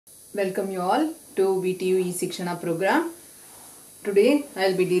Welcome you all to BTU e-Shikshana program. Today I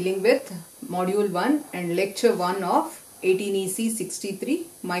will be dealing with module 1 and lecture 1 of 18EC 63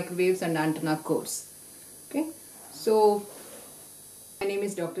 microwaves and antenna course. Okay, so my name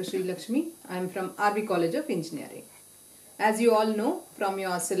is Dr. Sri Lakshmi. I am from RV College of Engineering. As you all know from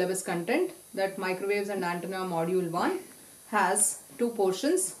your syllabus content that microwaves and antenna module 1 has two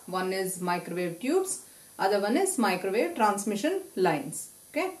portions. One is microwave tubes, other one is microwave transmission lines.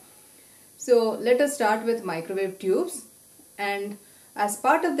 Okay. So let us start with microwave tubes, and as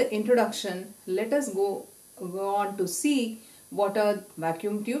part of the introduction let us go on to see what are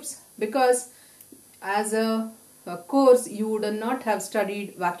vacuum tubes, because as a course you would not have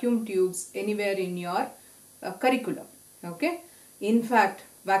studied vacuum tubes anywhere in your curriculum. Okay, in fact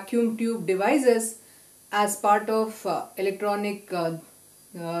vacuum tube devices as part of electronic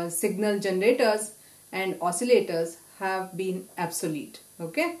signal generators and oscillators have been obsolete.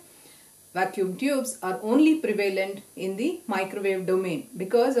 Okay, vacuum tubes are only prevalent in the microwave domain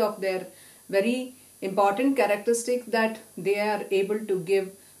because of their very important characteristic that they are able to give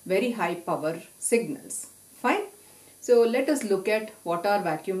very high power signals. Fine. So let us look at what are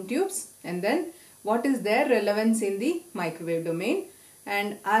vacuum tubes and then what is their relevance in the microwave domain.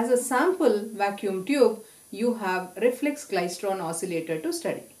 And as a sample vacuum tube, you have reflex klystron oscillator to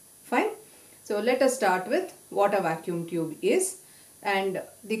study. Fine. So let us start with what a vacuum tube is. And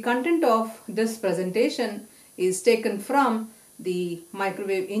the content of this presentation is taken from the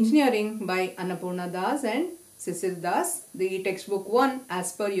Microwave Engineering by Annapurna Das and Cecil Das, the textbook 1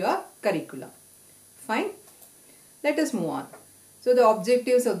 as per your curriculum. Fine. Let us move on. So the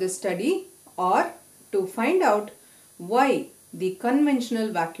objectives of this study are to find out why the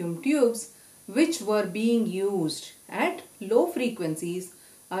conventional vacuum tubes which were being used at low frequencies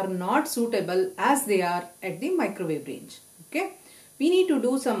are not suitable as they are at the microwave range. Okay. We need to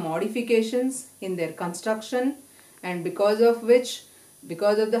do some modifications in their construction, and because of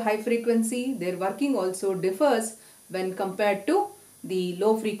the high frequency, their working also differs when compared to the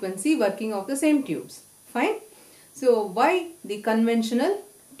low frequency working of the same tubes. Fine. So why the conventional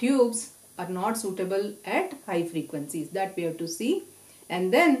tubes are not suitable at high frequencies, that we have to see.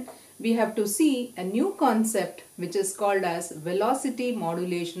 And then we have to see a new concept which is called as velocity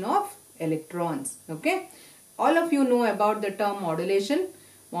modulation of electrons. Okay. All of you know about the term modulation.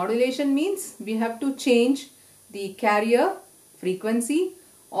 Modulation means we have to change the carrier frequency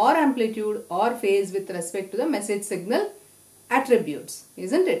or amplitude or phase with respect to the message signal attributes,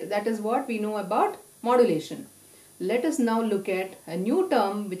 isn't it? That is what we know about modulation. Let us now look at a new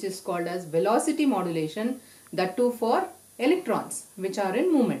term which is called as velocity modulation, that too for electrons which are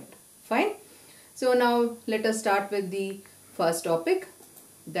in movement. Fine. So now let us start with the first topic,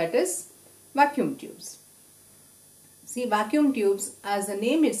 that is vacuum tubes. See, vacuum tubes, as the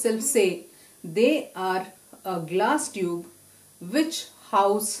name itself say, they are a glass tube which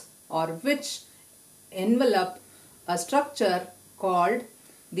house or which envelop a structure called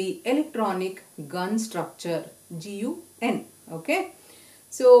the electronic gun structure, GUN. Okay.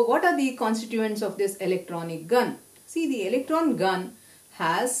 So what are the constituents of this electronic gun? See, the electron gun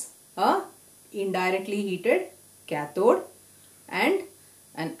has a indirectly heated cathode and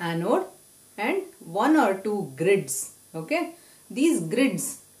an anode and one or two grids. Okay, these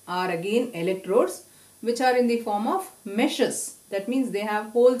grids are again electrodes which are in the form of meshes. That means they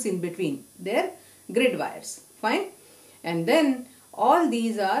have holes in between their grid wires. Fine. And then all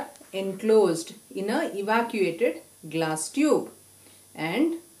these are enclosed in a evacuated glass tube,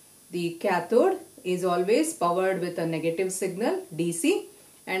 and the cathode is always powered with a negative signal DC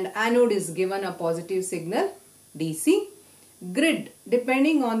and anode is given a positive signal DC. Grid,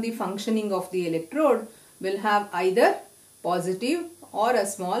 depending on the functioning of the electrode, will have either positive or a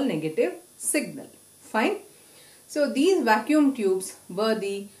small negative signal. Fine. So these vacuum tubes were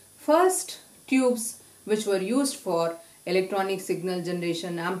the first tubes which were used for electronic signal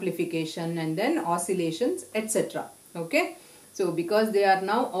generation, amplification and then oscillations, etc. Okay. So because they are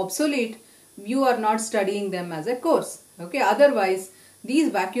now obsolete, you are not studying them as a course. Okay. Otherwise,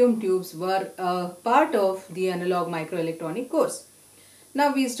 these vacuum tubes were a part of the analog microelectronic course.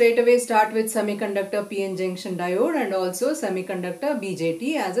 Now we straight away start with semiconductor PN junction diode and also semiconductor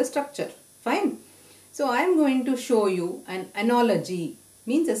BJT as a structure. Fine. So I am going to show you an analogy,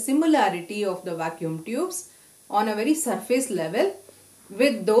 means a similarity of the vacuum tubes on a very surface level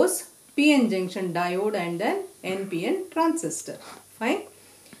with those PN junction diode and then NPN transistor. Fine.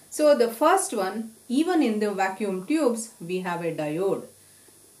 So the first one, even in the vacuum tubes we have a diode.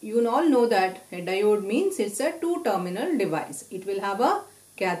 You all know that a diode means it's a two-terminal device. It will have a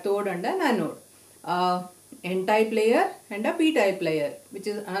cathode and an anode. N-type layer and a P-type layer, which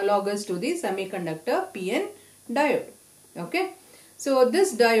is analogous to the semiconductor PN diode. Okay. So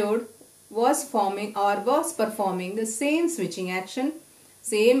this diode was performing the same switching action,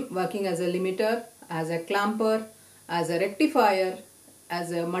 same working as a limiter, as a clamper, as a rectifier,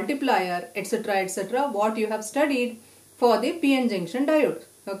 as a multiplier, etc., what you have studied for the PN junction diode.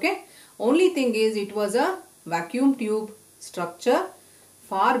 Okay. Only thing is, it was a vacuum tube structure,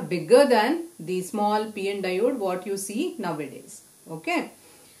 far bigger than the small PN diode what you see nowadays. Okay.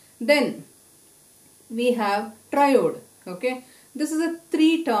 Then we have triode. Okay. This is a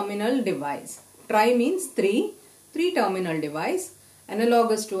 3-terminal device. Tri means 3-terminal device,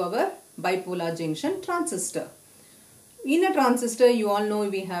 analogous to our bipolar junction transistor. In a transistor, you all know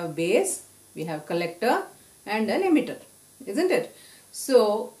we have base, we have collector and an emitter, isn't it?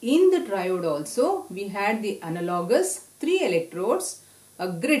 So in the triode also, we had the analogous 3 electrodes, a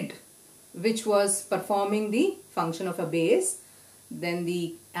grid which was performing the function of a base, then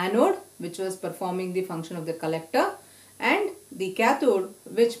the anode which was performing the function of the collector, and the cathode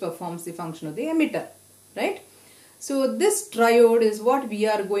which performs the function of the emitter, right? So this triode is what we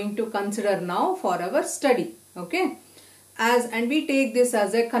are going to consider now for our study, okay? And we take this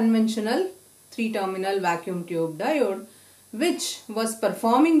as a conventional 3-terminal vacuum tube diode which was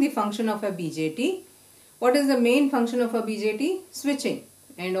performing the function of a BJT. What is the main function of a BJT? Switching,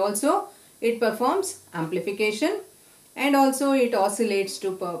 and also it performs amplification, and also it oscillates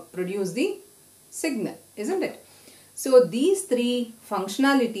to produce the signal, isn't it? So these 3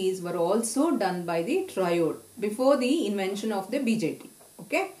 functionalities were also done by the triode before the invention of the BJT.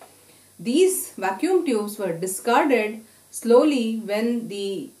 Okay. These vacuum tubes were discarded slowly when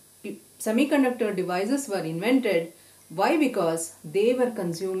the semiconductor devices were invented. Why? Because they were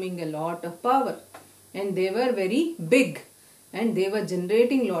consuming a lot of power and they were very big and they were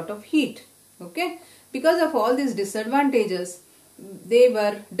generating a lot of heat. Okay. Because of all these disadvantages, they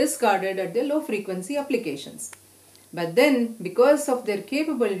were discarded at the low frequency applications. But then, because of their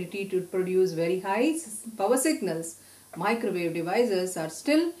capability to produce very high power signals, microwave devices are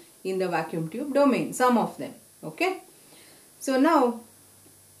still in the vacuum tube domain, some of them. Okay. So now,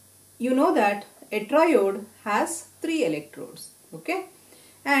 you know that a triode has 3 electrodes. Okay.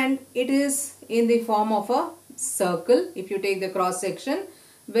 And it is in the form of a circle, if you take the cross section,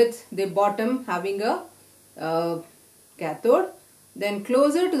 with the bottom having a cathode. Then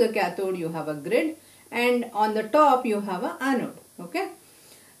closer to the cathode you have a grid, and on the top you have an anode. Okay.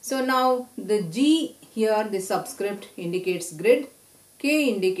 So now the G here, the subscript indicates grid, K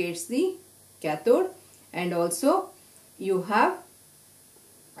indicates the cathode, and also you have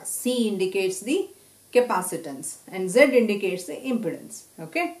C indicates the capacitance and Z indicates the impedance.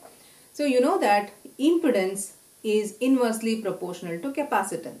 Okay. So you know that impedance is inversely proportional to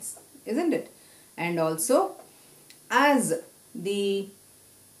capacitance, isn't it? And also, as the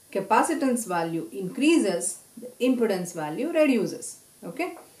capacitance value increases, the impedance value reduces.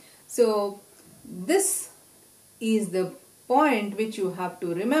 Okay. So this is the point which you have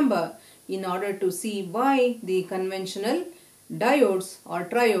to remember in order to see why the conventional diodes or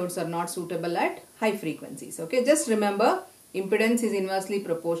triodes are not suitable at high frequencies. Okay. Just remember, impedance is inversely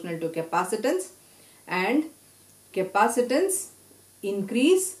proportional to capacitance, and capacitance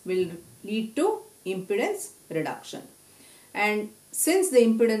increase will lead to impedance reduction. And since the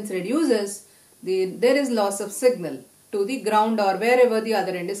impedance reduces, there is loss of signal to the ground or wherever the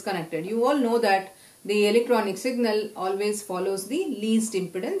other end is connected. You all know that the electronic signal always follows the least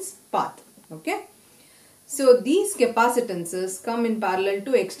impedance path. Okay. So these capacitances come in parallel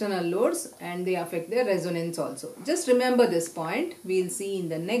to external loads and they affect their resonance also. Just remember this point. We will see in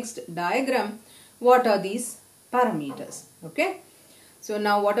the next diagram what are these parameters. Okay. So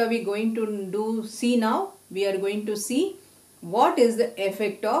now what are we going to see now? We are going to see what is the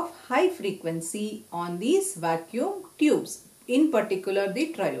effect of high frequency on these vacuum tubes, in particular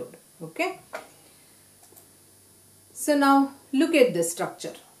the triode. Okay. So now look at this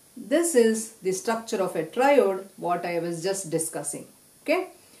structure. This is the structure of a triode, what I was just discussing. Okay.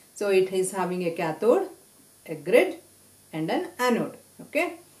 So it is having a cathode, a grid and an anode.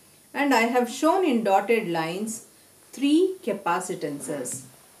 Okay. And I have shown in dotted lines 3 capacitances.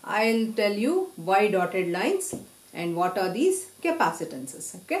 I'll tell you why dotted lines and what are these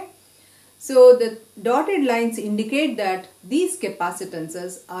capacitances. Okay. So the dotted lines indicate that these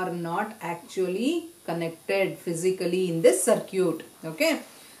capacitances are not actually connected physically in this circuit. Okay.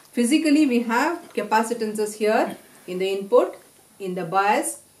 Physically we have capacitances here in the input, in the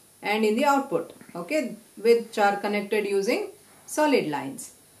bias and in the output. Okay. Which are connected using solid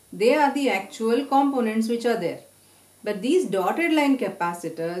lines. They are the actual components which are there. But these dotted line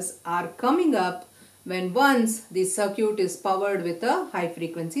capacitors are coming up when once the circuit is powered with a high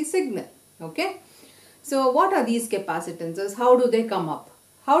frequency signal. Okay. So what are these capacitances? How do they come up?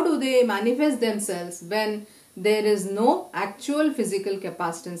 How do they manifest themselves when there is no actual physical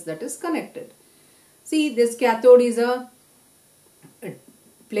capacitance that is connected? See, this cathode is a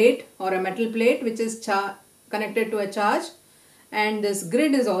plate or a metal plate which is connected to a charge, and this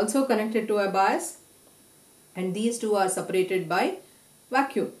grid is also connected to a bias, and these two are separated by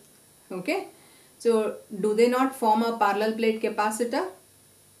vacuum. Okay. So do they not form a parallel plate capacitor?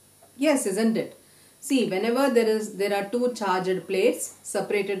 Yes, isn't it? See, whenever there are two charged plates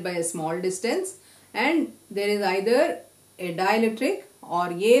separated by a small distance and there is either a dielectric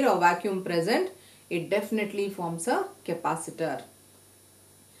or air or vacuum present, it definitely forms a capacitor.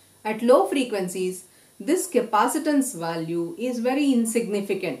 At low frequencies, this capacitance value is very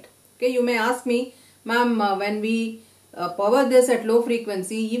insignificant. Okay, you may ask me, ma'am, when we power this at low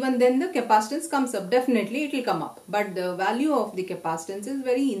frequency, even then the capacitance comes up. Definitely it will come up, but the value of the capacitance is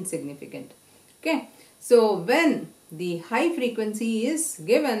very insignificant. Okay, so when the high frequency is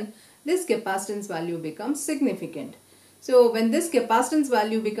given, this capacitance value becomes significant. So when this capacitance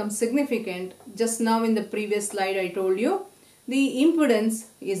value becomes significant, just now in the previous slide I told you, the impedance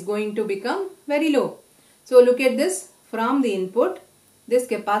is going to become very low. So look at this, from the input, this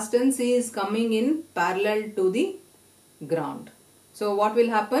capacitance is coming in parallel to the ground. So what will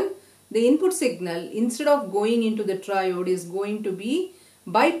happen? The input signal, instead of going into the triode, is going to be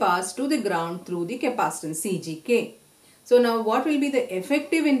bypassed to the ground through the capacitance CGK. So now what will be the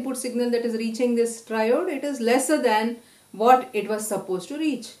effective input signal that is reaching this triode? It is lesser than what it was supposed to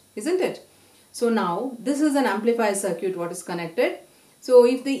reach, isn't it? So now this is an amplifier circuit what is connected. So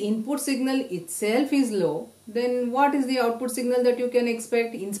if the input signal itself is low, then what is the output signal that you can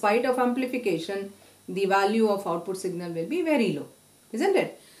expect? In spite of amplification, the value of output signal will be very low, isn't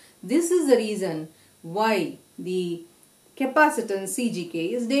it? This is the reason why the capacitance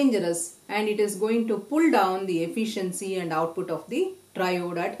CGK is dangerous, and it is going to pull down the efficiency and output of the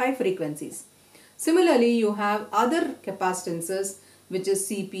triode at high frequencies. Similarly, you have other capacitances which is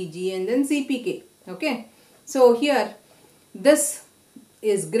CPG and then CPK. Okay. So here this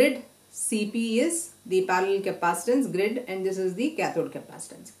is grid, CP is the parallel capacitance grid, and this is the cathode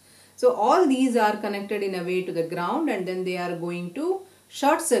capacitance. So all these are connected in a way to the ground, and then they are going to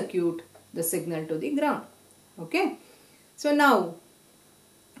short circuit the signal to the ground. Okay. So now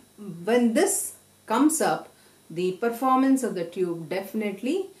when this comes up, the performance of the tube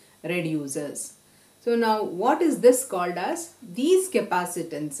definitely reduces. So now what is this called as? These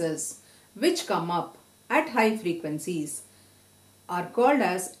capacitances which come up at high frequencies are called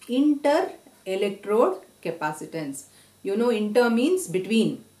as inter-electrode capacitance. You know, inter means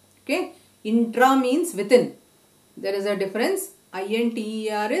between. Okay. Intra means within. There is a difference.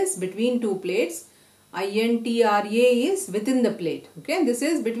 INTER is between two plates. INTRA is within the plate. Okay. This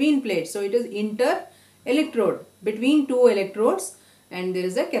is between plates. So it is inter-electrode, between two electrodes, and there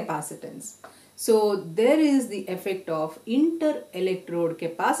is a capacitance. So there is the effect of inter-electrode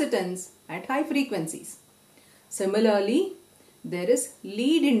capacitance at high frequencies. Similarly, there is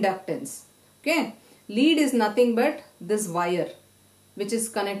lead inductance. Okay. Lead is nothing but this wire which is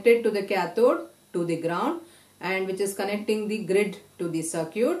connected to the cathode to the ground, and which is connecting the grid to the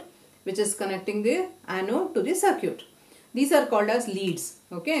circuit, which is connecting the anode to the circuit. These are called as leads.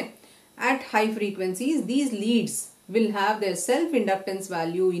 Okay. At high frequencies, these leads will have their self-inductance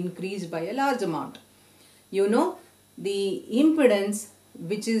value increased by a large amount. You know, the impedance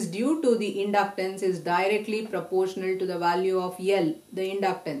which is due to the inductance is directly proportional to the value of L, the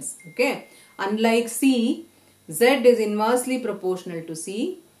inductance. Okay. Unlike C, Z is inversely proportional to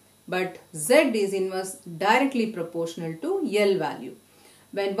C, but Z is directly proportional to L value.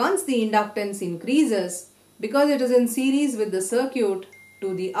 When once the inductance increases, because it is in series with the circuit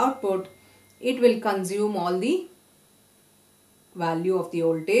to the output, it will consume all the value of the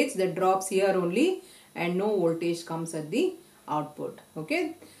voltage that drops here only, and no voltage comes at the output.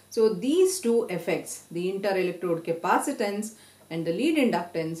 Okay. So these two effects, the inter-electrode capacitance and the lead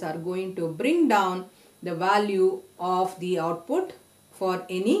inductance, are going to bring down the value of the output for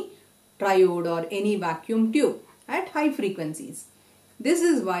any triode or any vacuum tube at high frequencies. This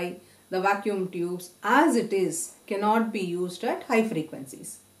is why the vacuum tubes as it is cannot be used at high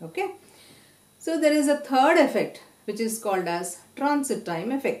frequencies. Okay. So there is a third effect which is called as transit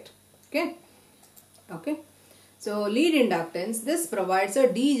time effect. Okay. Okay. So lead inductance, this provides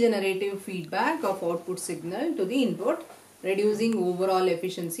a degenerative feedback of output signal to the input, reducing overall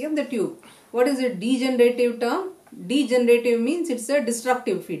efficiency of the tube. What is a degenerative term? Degenerative means it's a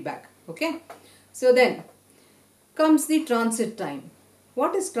destructive feedback. Okay. So then comes the transit time.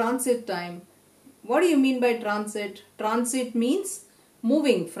 What is transit time? what do you mean by transit? Transit means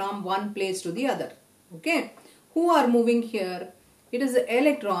moving from one place to the other. Okay. Who are moving here? It is the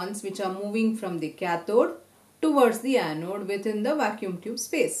electrons which are moving from the cathode towards the anode within the vacuum tube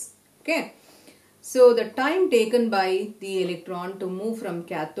space. Okay. So the time taken by the electron to move from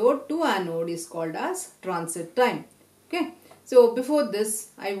cathode to anode is called as transit time. Okay. So before this,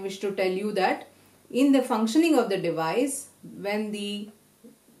 I wish to tell you that in the functioning of the device, when the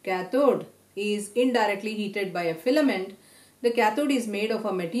cathode is indirectly heated by a filament, the cathode is made of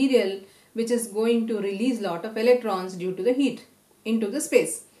a material which is going to release lot of electrons due to the heat into the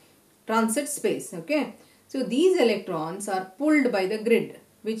space, transit space. Okay. So these electrons are pulled by the grid,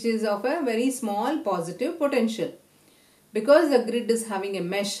 which is of a very small positive potential. Because the grid is having a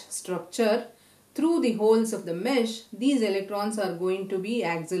mesh structure, through the holes of the mesh, these electrons are going to be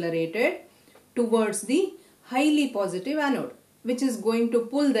accelerated towards the highly positive anode, which is going to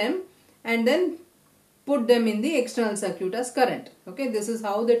pull them and then put them in the external circuit as current. Okay, this is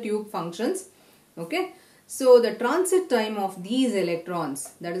how the tube functions. Okay, so the transit time of these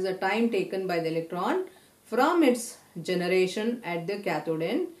electrons, that is the time taken by the electron from its generation at the cathode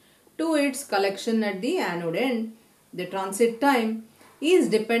end to its collection at the anode end, the transit time is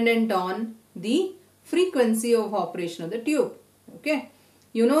dependent on the frequency of operation of the tube. Okay,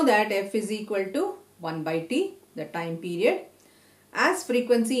 you know that F is equal to 1 by T, the time period. As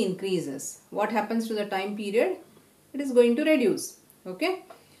frequency increases, what happens to the time period? It is going to reduce. Okay,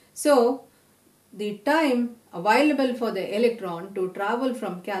 so the time available for the electron to travel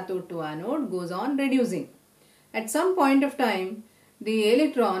from cathode to anode goes on reducing. At some point of time, the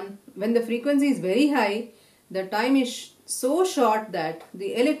electron, when the frequency is very high, the time is so short that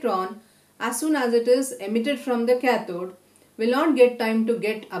the electron, as soon as it is emitted from the cathode, will not get time to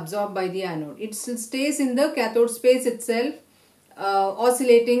get absorbed by the anode. It still stays in the cathode space itself,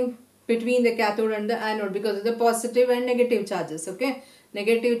 oscillating between the cathode and the anode because of the positive and negative charges. Okay,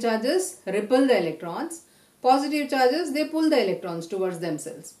 negative charges repel the electrons, positive charges, they pull the electrons towards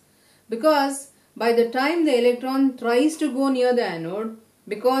themselves. Because by the time the electron tries to go near the anode,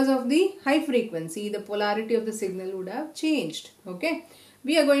 because of the high frequency, the polarity of the signal would have changed. Okay,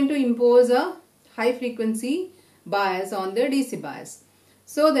 we are going to impose a high frequency bias on the DC bias.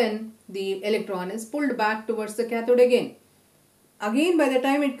 So then the electron is pulled back towards the cathode again. Again, by the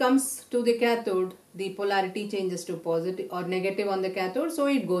time it comes to the cathode, the polarity changes to positive or negative on the cathode, so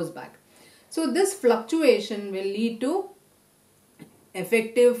it goes back. So this fluctuation will lead to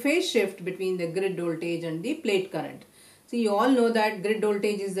effective phase shift between the grid voltage and the plate current. So you all know that grid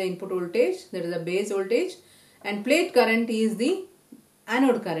voltage is the input voltage, that is the base voltage, and plate current is the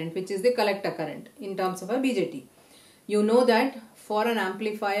anode current, which is the collector current in terms of a BJT. You know that for an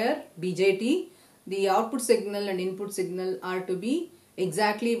amplifier BJT, the output signal and input signal are to be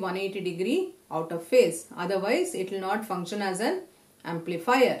exactly 180 degree out of phase. Otherwise, it will not function as an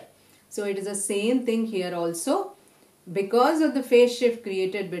amplifier. So it is the same thing here also. Because of the phase shift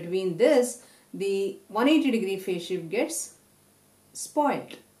created between this, the 180 degree phase shift gets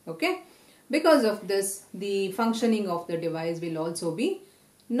spoiled. Okay. Because of this, the functioning of the device will also be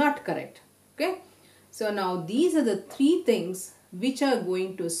not correct. Okay. So now these are the three things which are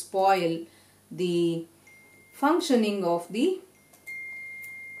going to spoil the functioning of the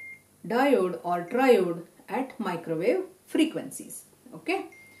diode or triode at microwave frequencies. Okay.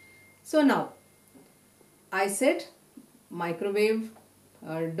 So now I said microwave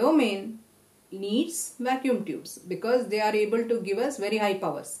domain needs vacuum tubes because they are able to give us very high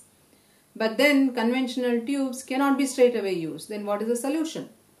powers. But then conventional tubes cannot be straight away used. Then what is the solution?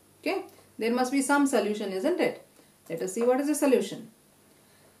 Okay. There must be some solution, isn't it? Let us see what is the solution.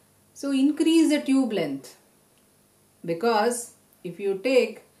 So increase the tube length, because if you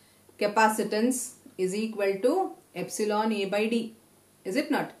take capacitance is equal to epsilon A by D, is it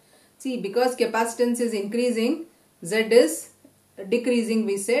not? See, because capacitance is increasing, Z is decreasing,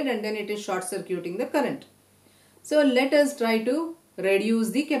 we said, and then it is short circuiting the current. So let us try to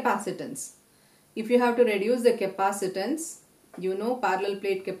reduce the capacitance. If you have to reduce the capacitance, you know parallel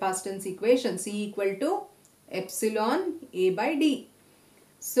plate capacitance equation, C equal to epsilon A by D.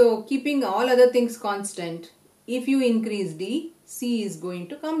 So keeping all other things constant, if you increase D, C is going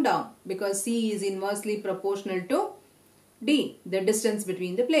to come down because C is inversely proportional to D, the distance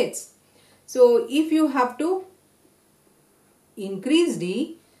between the plates. So if you have to increase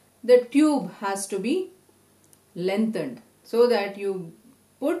D, the tube has to be lengthened so that you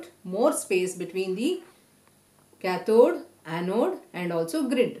put more space between the cathode, anode and also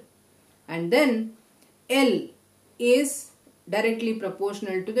grid. And then L is directly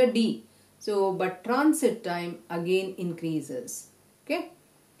proportional to the D. So, but transit time again increases. Okay.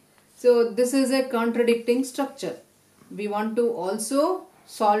 So this is a contradicting structure. We want to also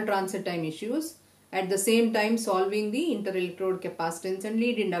solve transit time issues, at the same time solving the interelectrode capacitance and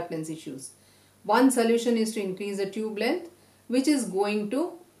lead inductance issues. One solution is to increase the tube length, which is going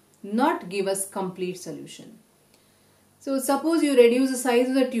to not give us complete solution. So suppose you reduce the size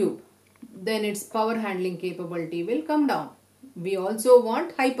of the tube, then its power handling capability will come down. We also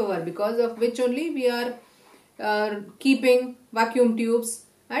want high power, because of which only we are keeping vacuum tubes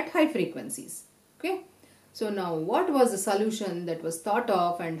at high frequencies. Okay. So now what was the solution that was thought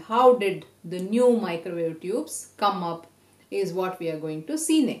of, and how did the new microwave tubes come up is what we are going to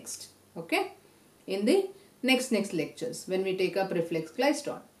see next. Okay. In the next lectures when we take up reflex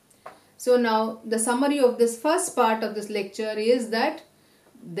klystron. So now the summary of this first part of this lecture is that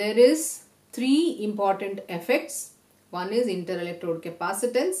there is three important effects. One is interelectrode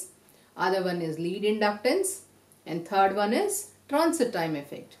capacitance, other one is lead inductance, and third one is transit time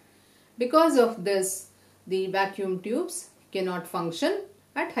effect. Because of this, the vacuum tubes cannot function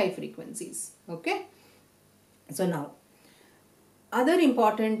at high frequencies. Okay. So now, other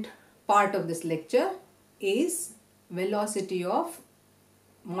important part of this lecture is velocity of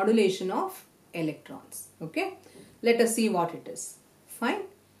modulation of electrons. Okay. Let us see what it is. Fine.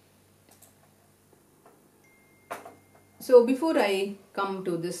 So before I come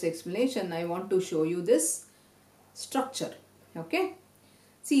to this explanation, I want to show you this structure. Okay.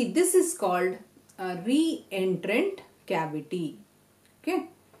 See, this is called a re-entrant cavity. Okay.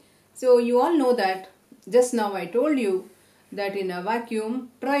 So you all know that just now I told you that in a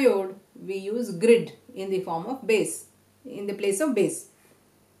vacuum triode we use grid in the form of base, in the place of base.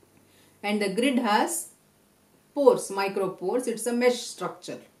 And the grid has pores, micropores. It's a mesh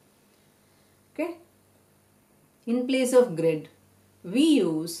structure. Okay. In place of grid, we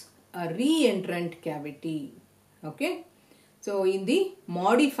use a re-entrant cavity. Okay. So in the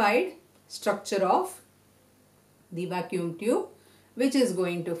modified structure of the vacuum tube, which is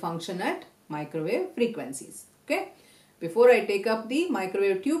going to function at microwave frequencies. Okay. Before I take up the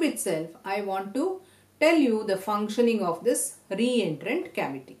microwave tube itself, I want to tell you the functioning of this re-entrant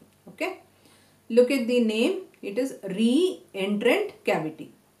cavity. Okay. Look at the name. It is re-entrant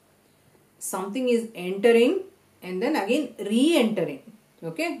cavity. Something is entering and then again re-entering.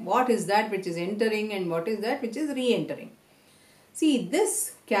 Okay. What is that which is entering and what is that which is re-entering? See,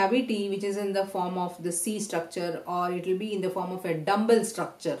 this cavity which is in the form of the C structure, or it will be in the form of a dumbbell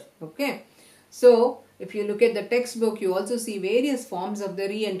structure. Okay. So, if you look at the textbook, you also see various forms of the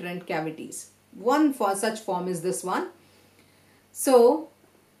re-entrant cavities. One for such form is this one. So,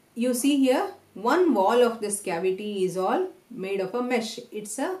 you see here, one wall of this cavity is all made of a mesh.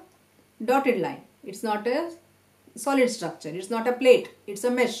 It's a dotted line. It's not a solid structure. It's not a plate. It's a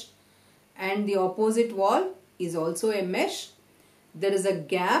mesh. And the opposite wall is also a mesh. There is a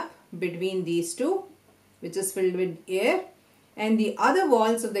gap between these two, which is filled with air, and the other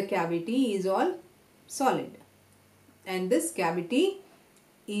walls of the cavity is all solid. And this cavity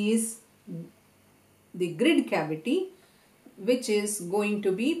is the grid cavity, which is going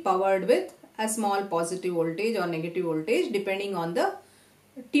to be powered with a small positive voltage or negative voltage depending on the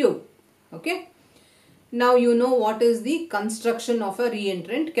tube. Okay. Now you know what is the construction of a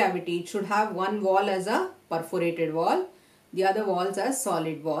re-entrant cavity. It should have one wall as a perforated wall, the other walls as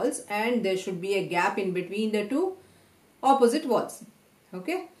solid walls, and there should be a gap in between the two opposite walls.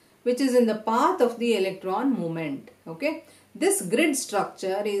 Okay, which is in the path of the electron movement. Okay, this grid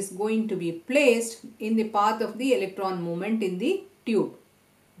structure is going to be placed in the path of the electron movement in the tube.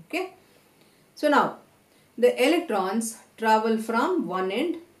 Okay, so now the electrons travel from one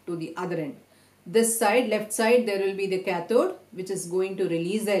end to the other end. This side, left side, there will be the cathode, which is going to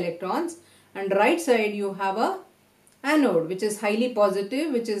release the electrons, and right side you have a anode, which is highly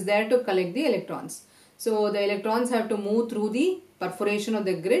positive, which is there to collect the electrons. So the electrons have to move through the perforation of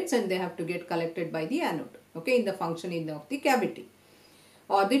the grids and they have to get collected by the anode. Okay, in the functioning of the cavity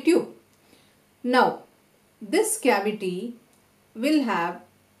or the tube. Now, this cavity will have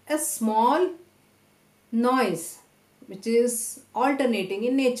a small noise which is alternating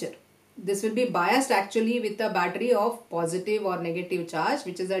in nature. This will be biased actually with a battery of positive or negative charge,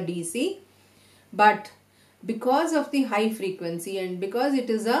 which is a DC. But because of the high frequency and because it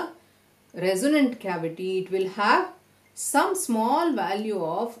is a resonant cavity, it will have some small value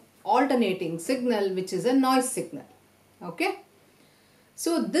of alternating signal, which is a noise signal. Okay.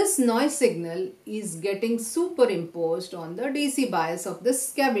 So this noise signal is getting superimposed on the DC bias of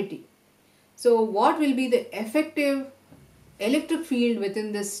this cavity. So what will be the effective electric field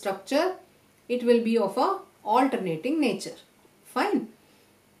within this structure? It will be of a alternating nature. Fine.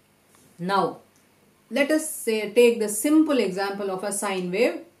 Now, let us say take the simple example of a sine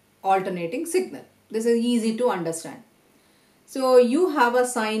wave alternating signal. This is easy to understand. So you have a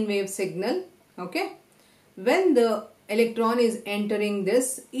sine wave signal, okay. When the electron is entering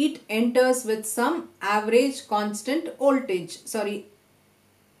this, it enters with some average constant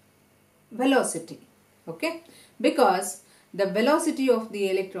velocity, okay, because the velocity of the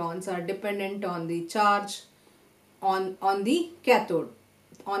electrons are dependent on the charge on the cathode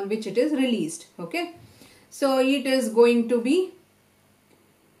on which it is released, okay. So it is going to be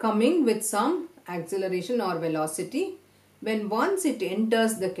coming with some acceleration or velocity when once it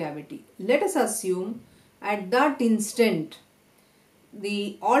enters the cavity. Let us assume at that instant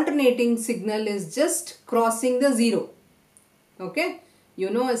the alternating signal is just crossing the zero, okay. You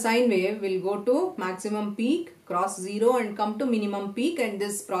know, a sine wave will go to maximum peak, cross zero and come to minimum peak, and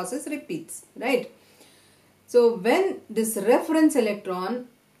this process repeats, right? So when this reference electron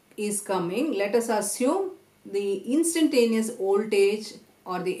is coming, let us assume the instantaneous voltage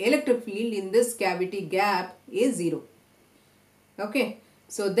or the electric field in this cavity gap is 0. Okay,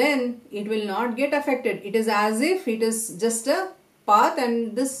 so then it will not get affected. It is as if it is just a path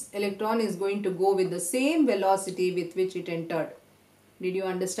and this electron is going to go with the same velocity with which it entered. Did you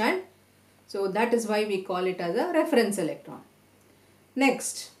understand? So that is why we call it as a reference electron.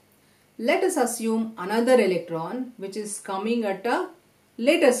 Next, let us assume another electron which is coming at a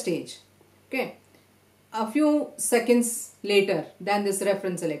later stage, okay, a few seconds later than this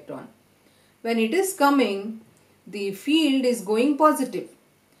reference electron. When it is coming, the field is going positive.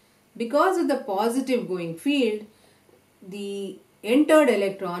 Because of the positive going field, the entered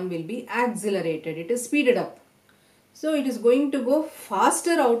electron will be accelerated. It is speeded up. So it is going to go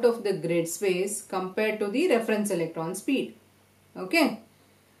faster out of the grid space compared to the reference electron speed, okay.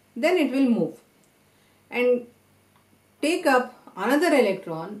 Then it will move and take up another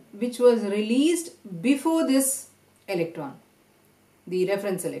electron which was released before this electron, the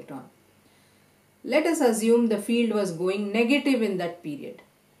reference electron. Let us assume the field was going negative in that period.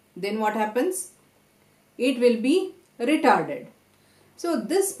 Then what happens? It will be retarded. So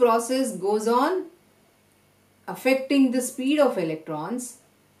this process goes on affecting the speed of electrons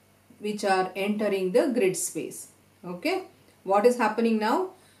which are entering the grid space, okay. What is happening now?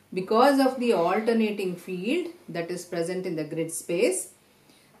 Because of the alternating field that is present in the grid space,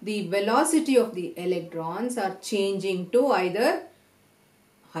 the velocity of the electrons are changing to either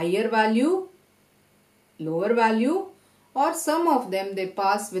higher value, lower value, or some of them they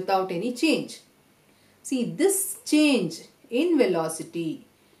pass without any change. See, this change in velocity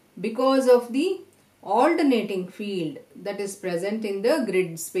because of the alternating field that is present in the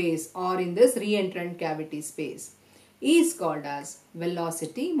grid space or in this reentrant cavity space is called as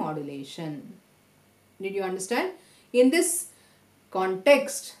velocity modulation. Did you understand? In this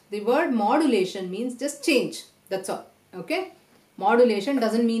context, the word modulation means just change. That's all. Okay. Modulation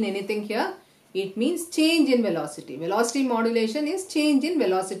doesn't mean anything here. It means change in velocity. Velocity modulation is change in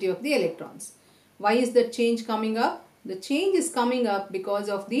velocity of the electrons. Why is the change coming up? The change is coming up because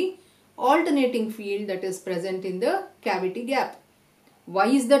of the alternating field that is present in the cavity gap. Why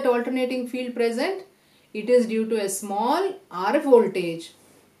is that alternating field present? It is due to a small RF voltage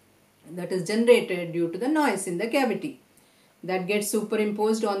that is generated due to the noise in the cavity that gets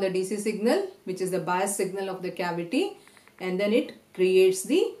superimposed on the DC signal, which is the bias signal of the cavity, and then it creates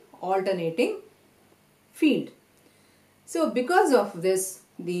the alternating field. So because of this,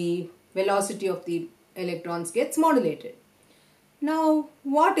 the velocity of the electrons gets modulated. Now,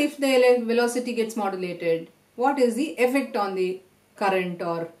 what if the velocity gets modulated? What is the effect on the current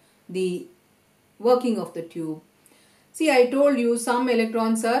or the working of the tube? See, I told you some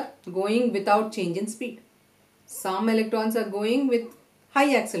electrons are going without change in speed. Some electrons are going with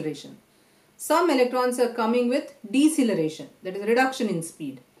high acceleration. Some electrons are coming with deceleration, that is reduction in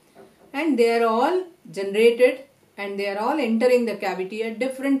speed. And they are all generated and they are all entering the cavity at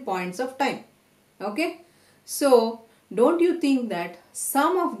different points of time. Okay. So, don't you think that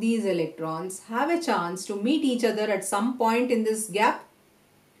some of these electrons have a chance to meet each other at some point in this gap?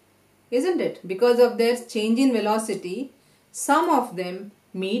 Isn't it? Because of their change in velocity, some of them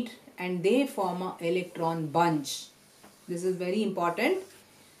meet and they form an electron bunch. This is very important.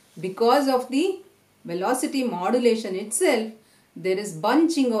 Because of the velocity modulation itself, there is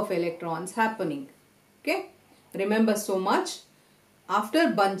bunching of electrons happening. Okay? Remember so much. After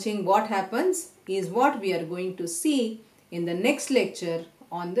bunching, what happens is what we are going to see in the next lecture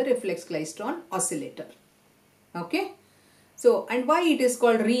on the reflex klystron oscillator. Okay? So, and why it is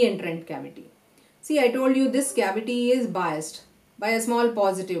called reentrant cavity? See, I told you this cavity is biased by a small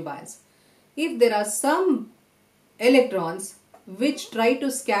positive bias. If there are some electrons which try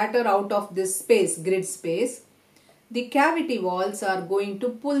to scatter out of this space, grid space, the cavity walls are going to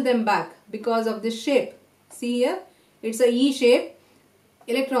pull them back because of this shape. See here, it's a E shape.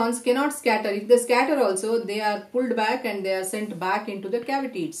 Electrons cannot scatter. If they scatter also, they are pulled back and they are sent back into the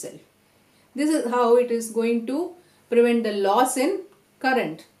cavity itself. This is how it is going to prevent the loss in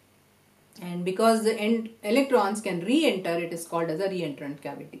current. And because the electrons can re-enter, it is called as a re-entrant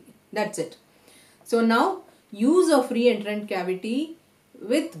cavity. That's it. So now, use of re-entrant cavity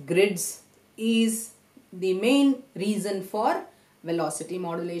with grids is the main reason for velocity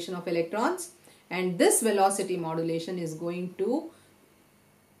modulation of electrons. And this velocity modulation is going to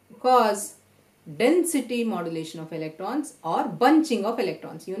cause density modulation of electrons or bunching of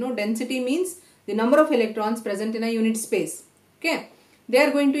electrons. You know, density means the number of electrons present in a unit space. Okay. They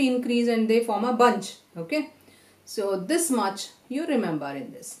are going to increase and they form a bunch. Okay. So this much you remember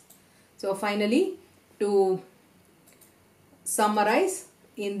in this. So finally, to summarize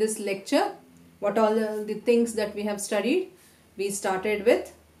in this lecture, what all the things that we have studied. We started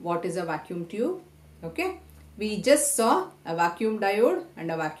with what is a vacuum tube. Okay. We just saw a vacuum diode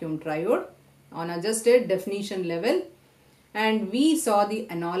and a vacuum triode on a just a definition level. And we saw the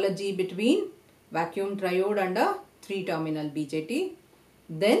analogy between vacuum triode and a 3-terminal BJT.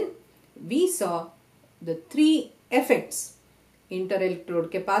 Then we saw the 3 effects: interelectrode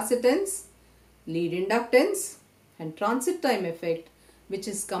capacitance, lead inductance and transit time effect, which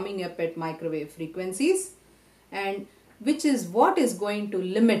is coming up at microwave frequencies, and which is what is going to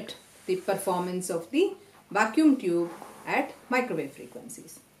limit the performance of the vacuum tube at microwave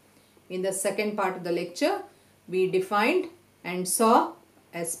frequencies. In the second part of the lecture, we defined and saw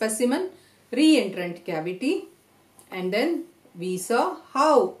a specimen re-entrant cavity, and then we saw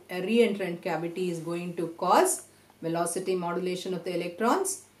how a re-entrant cavity is going to cause velocity modulation of the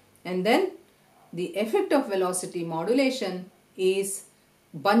electrons, and then the effect of velocity modulation is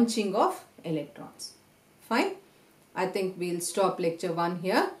bunching of electrons. Fine. I think we'll stop lecture 1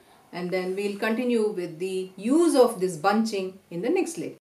 here, and then we'll continue with the use of this bunching in the next lecture.